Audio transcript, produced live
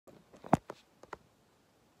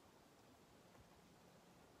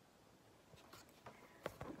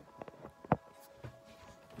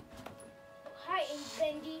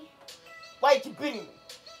Why you keep beating me?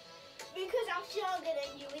 Because I'm stronger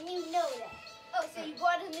than you, and you know that. Oh, so you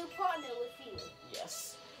brought a new partner with you?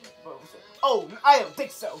 Yes. Oh, I don't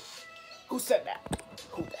think so. Who said that?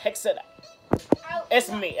 Who the heck said that? It's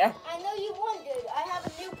me. I know you wondered. I have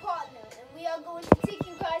a new partner, and we are going to take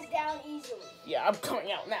you guys down easily. Yeah, I'm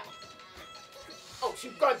coming out now. Oh, she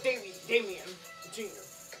got Damien Jr.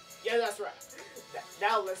 Yeah, that's right.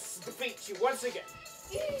 Now let's defeat you once again.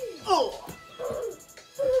 Oh!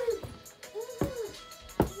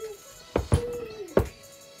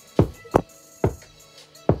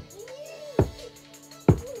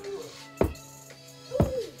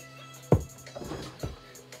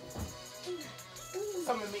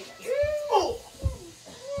 Summon me. Oh!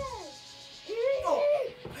 Oh!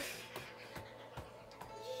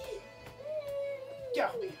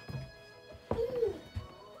 Get me.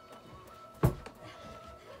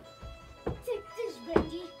 Take this,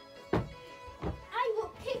 Bendy. I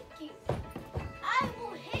will kick you. I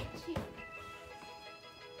will hit you.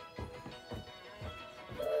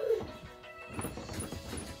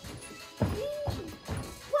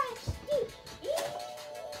 Watch this.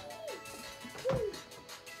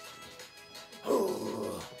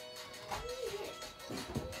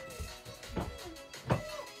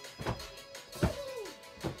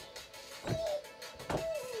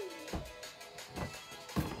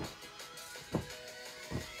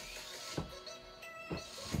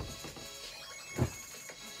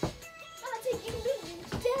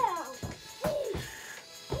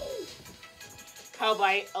 How about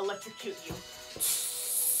I electrocute you?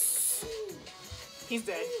 He's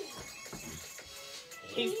dead.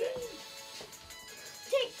 He's dead.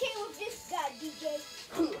 Take care of this guy, DJ.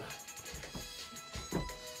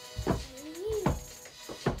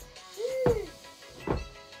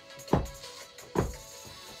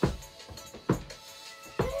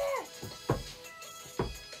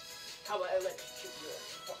 How about I electrocute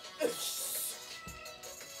you?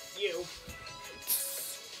 You.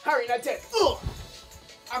 Hurry, not dead. Ugh.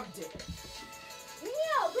 I'm dead.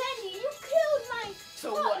 No, Bendy, you killed my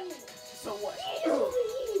So partner. what? So what?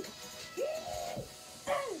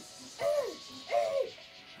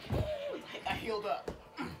 I healed up.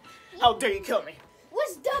 How dare you kill me?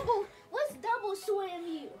 Let's double swim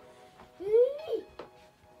you.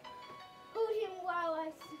 Hold him while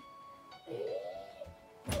I...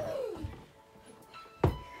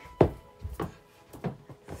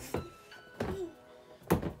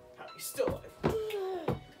 How are you still alive?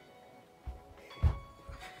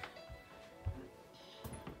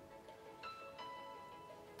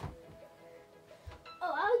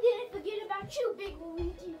 Oh, I didn't forget about you, Big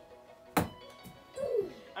Luigi.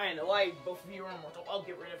 I know why both of you are immortal. I'll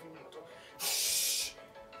get rid of you immortal. Shh.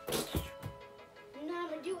 Now I'm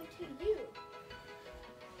gonna do it to you.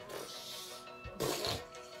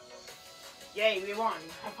 Yay, we won.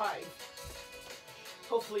 High five.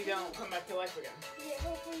 Hopefully they don't come back to life again. Yeah,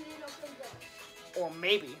 hopefully they don't come back. Or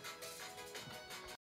maybe.